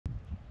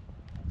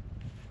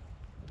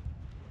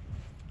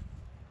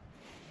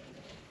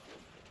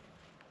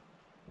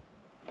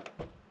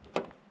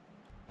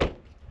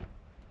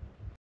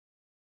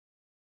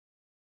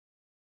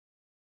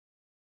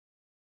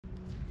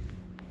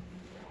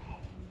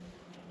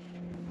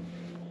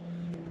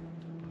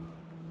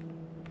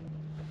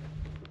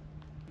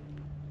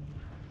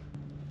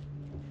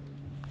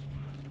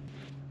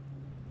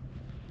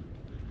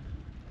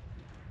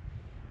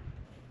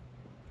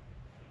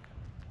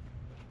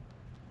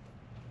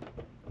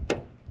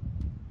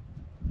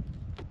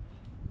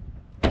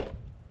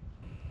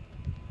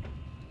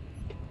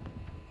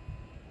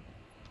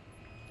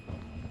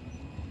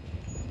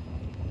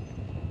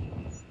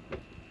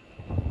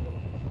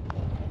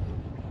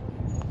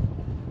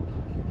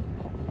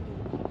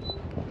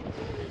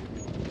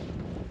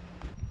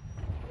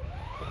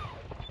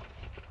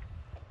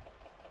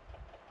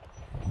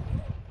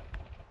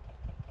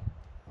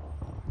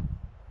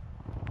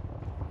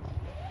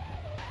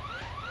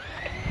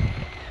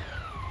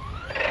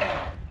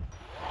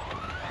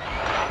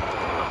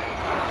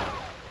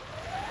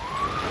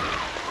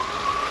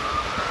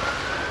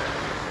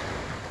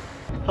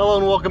Hello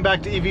and welcome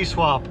back to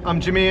EVSwap. I'm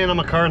Jimmy and I'm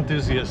a car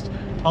enthusiast.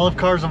 I love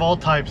cars of all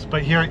types,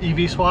 but here at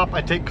EVSwap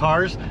I take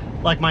cars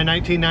like my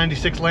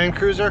 1996 Land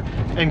Cruiser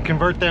and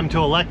convert them to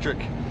electric.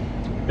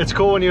 It's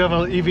cool when you have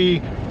an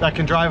EV that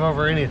can drive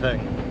over anything.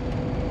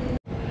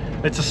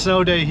 It's a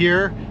snow day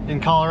here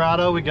in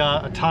Colorado. We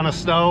got a ton of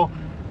snow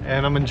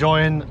and I'm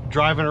enjoying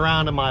driving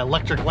around in my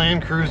electric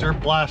Land Cruiser,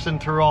 blasting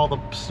through all the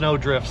snow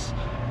drifts.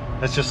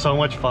 It's just so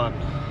much fun.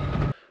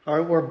 All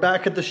right, we're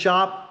back at the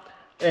shop.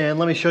 And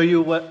let me show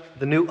you what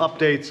the new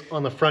updates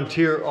on the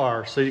Frontier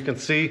are. So you can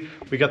see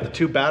we got the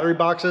 2 battery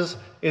boxes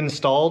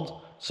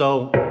installed.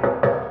 So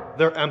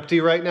they're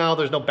empty right now.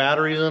 There's no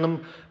batteries in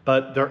them,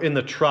 but they're in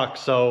the truck.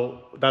 So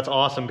that's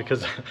awesome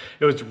because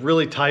it was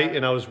really tight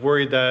and I was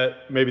worried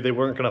that maybe they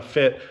weren't gonna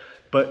fit.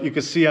 But you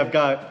can see I've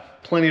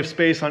got plenty of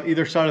space on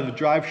either side of the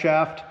drive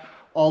shaft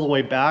all the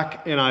way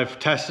back. And I've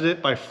tested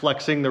it by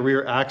flexing the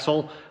rear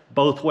axle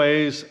both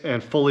ways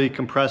and fully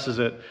compresses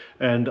it,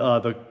 and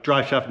the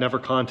drive shaft never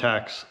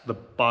contacts the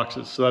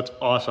boxes, so that's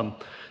awesome.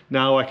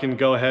 Now I can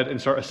go ahead and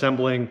start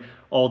assembling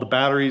all the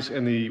batteries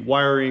and the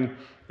wiring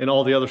and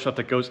all the other stuff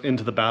that goes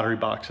into the battery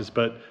boxes,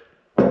 but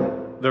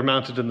they're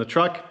mounted in the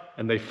truck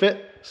and they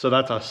fit, so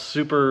that's a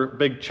super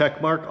big check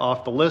mark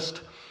off the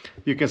list.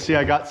 You can see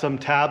I got some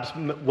tabs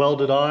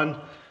welded on.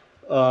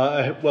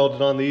 I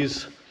welded on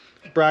these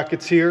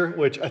brackets here,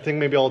 which I think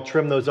maybe I'll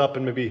trim those up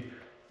and maybe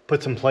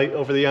put some plate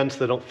over the end so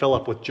they don't fill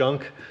up with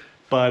junk.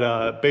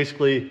 But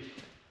basically,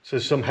 so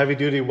some heavy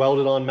duty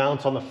welded on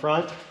mounts on the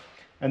front.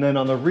 And then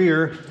on the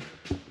rear,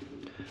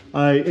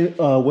 I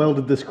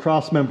welded this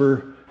cross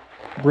member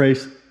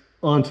brace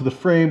onto the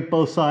frame,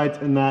 both sides,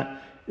 and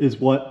that is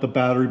what the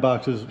battery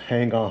boxes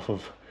hang off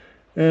of.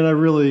 And I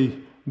really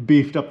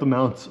beefed up the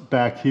mounts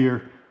back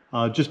here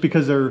just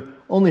because they're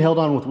only held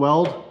on with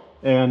weld,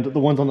 and the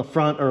ones on the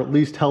front are at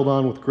least held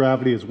on with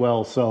gravity as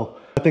well. So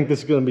I think this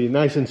is gonna be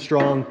nice and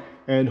strong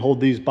and hold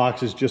these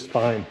boxes just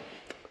fine.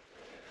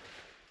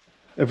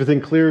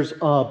 Everything clears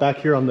back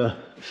here on the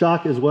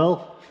shock as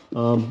well.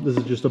 This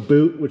is just a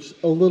boot, which is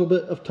a little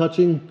bit of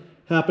touching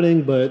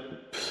happening,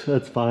 but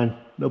that's fine,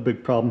 no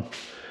big problem.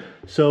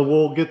 So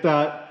we'll get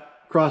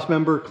that cross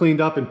member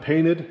cleaned up and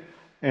painted,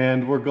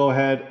 and we'll go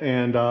ahead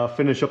and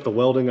finish up the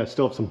welding. I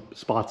still have some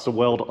spots to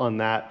weld on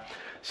that.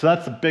 So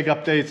that's the big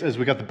updates as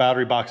we got the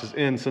battery boxes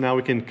in. So now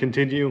we can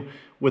continue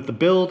with the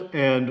build,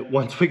 and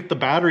once we get the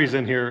batteries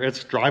in here,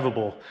 it's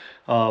drivable.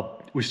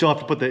 We still have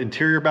to put the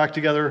interior back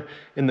together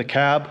in the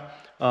cab.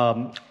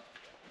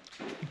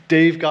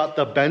 Dave got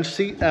the bench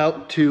seat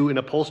out to an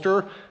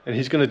upholsterer, and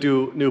he's gonna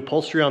do new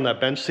upholstery on that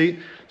bench seat,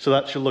 so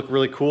that should look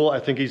really cool. I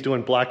think he's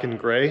doing black and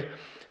gray.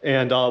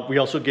 And we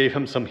also gave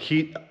him some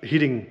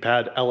heating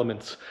pad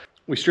elements.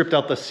 We stripped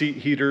out the seat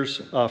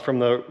heaters from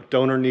the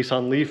donor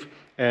Nissan Leaf,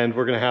 and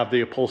we're gonna have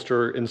the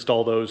upholsterer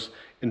install those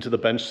into the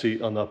bench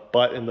seat on the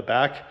butt in the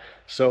back.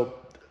 So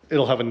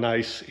it'll have a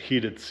nice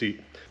heated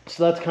seat.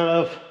 So that's kind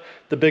of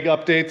the big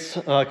updates,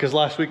 because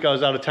last week I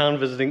was out of town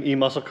visiting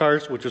E-Muscle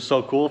Cars, which was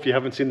so cool. If you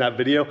haven't seen that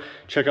video,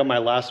 check out my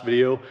last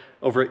video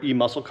over at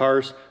E-Muscle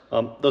Cars.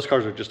 Those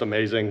cars are just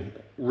amazing.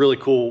 Really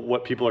cool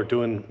what people are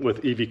doing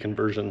with EV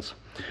conversions.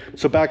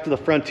 So back to the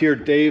Frontier,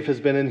 Dave has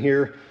been in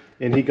here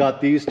and he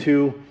got these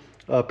 2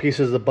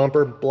 pieces of the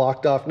bumper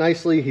blocked off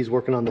nicely. He's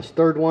working on this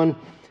 3rd one,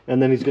 and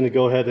then he's gonna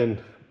go ahead and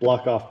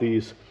block off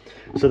these.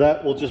 So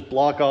that will just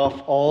block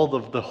off all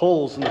of the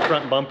holes in the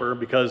front bumper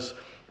because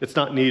it's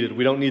not needed.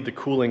 We don't need the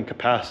cooling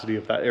capacity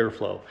of that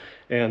airflow.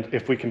 And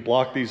if we can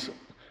block these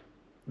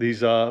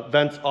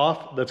vents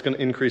off, that's gonna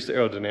increase the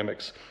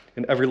aerodynamics.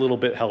 And every little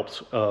bit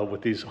helps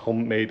with these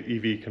homemade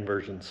EV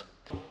conversions.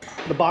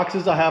 The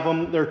boxes, I have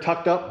them, they're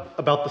tucked up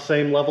about the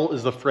same level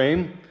as the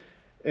frame,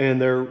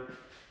 and they're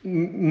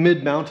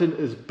mid-mounted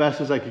as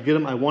best as I could get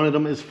them. I wanted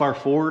them as far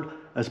forward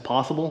as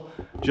possible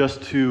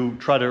just to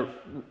try to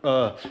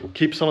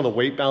keep some of the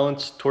weight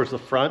balance towards the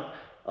front,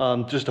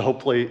 just to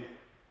hopefully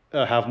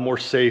have more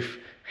safe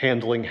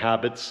handling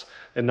habits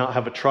and not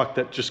have a truck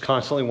that just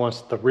constantly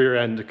wants the rear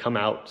end to come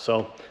out.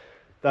 So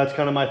that's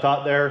kind of my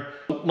thought there.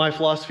 My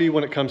philosophy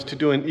when it comes to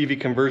doing EV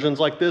conversions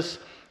like this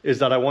is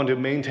that I want to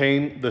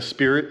maintain the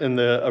spirit and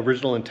the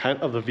original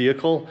intent of the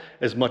vehicle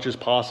as much as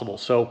possible.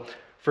 So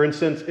for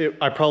instance,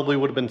 I probably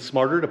would have been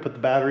smarter to put the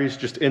batteries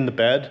just in the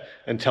bed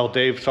and tell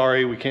Dave,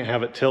 sorry, we can't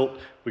have it tilt.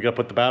 We got to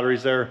put the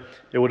batteries there.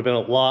 It would have been a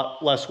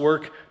lot less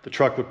work. The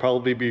truck would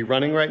probably be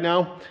running right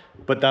now,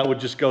 but that would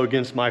just go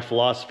against my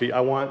philosophy. I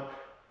want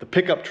the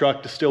pickup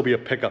truck to still be a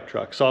pickup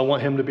truck. So I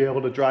want him to be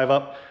able to drive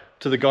up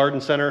to the garden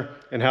center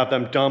and have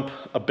them dump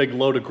a big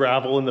load of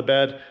gravel in the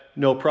bed,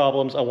 no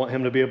problems. I want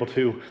him to be able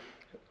to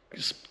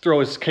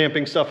throw his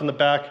camping stuff in the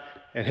back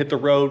and hit the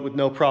road with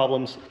no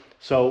problems.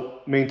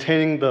 So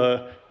maintaining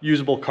the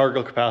usable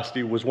cargo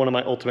capacity was one of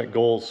my ultimate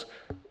goals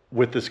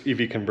with this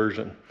EV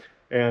conversion.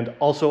 And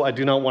also, I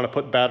do not want to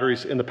put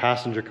batteries in the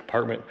passenger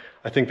compartment.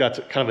 I think that's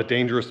kind of a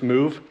dangerous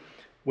move.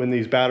 When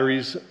these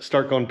batteries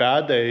start going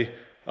bad, they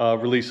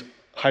release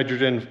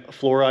hydrogen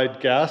fluoride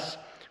gas,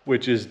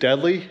 which is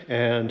deadly,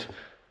 and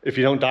if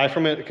you don't die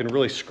from it, it can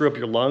really screw up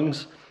your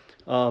lungs.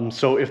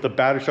 So if the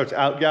battery starts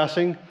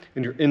outgassing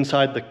and you're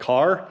inside the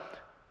car,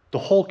 the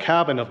whole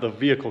cabin of the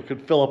vehicle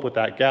could fill up with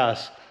that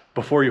gas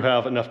before you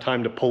have enough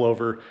time to pull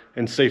over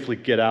and safely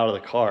get out of the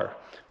car,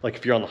 like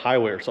if you're on the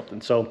highway or something.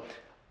 So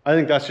I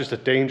think that's just a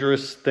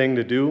dangerous thing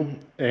to do.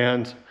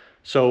 And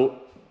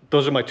so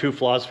those are my two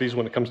philosophies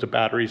when it comes to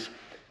batteries.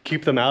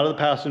 Keep them out of the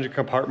passenger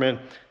compartment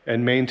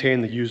and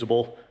maintain the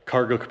usable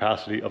cargo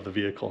capacity of the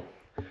vehicle.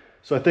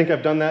 So I think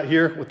I've done that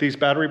here with these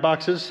battery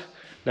boxes.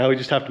 Now we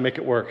just have to make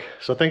it work.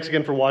 So thanks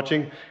again for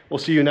watching. We'll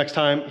see you next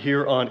time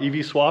here on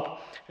EVSwap.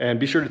 And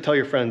be sure to tell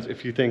your friends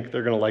if you think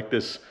they're gonna like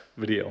this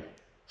video.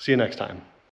 See you next time.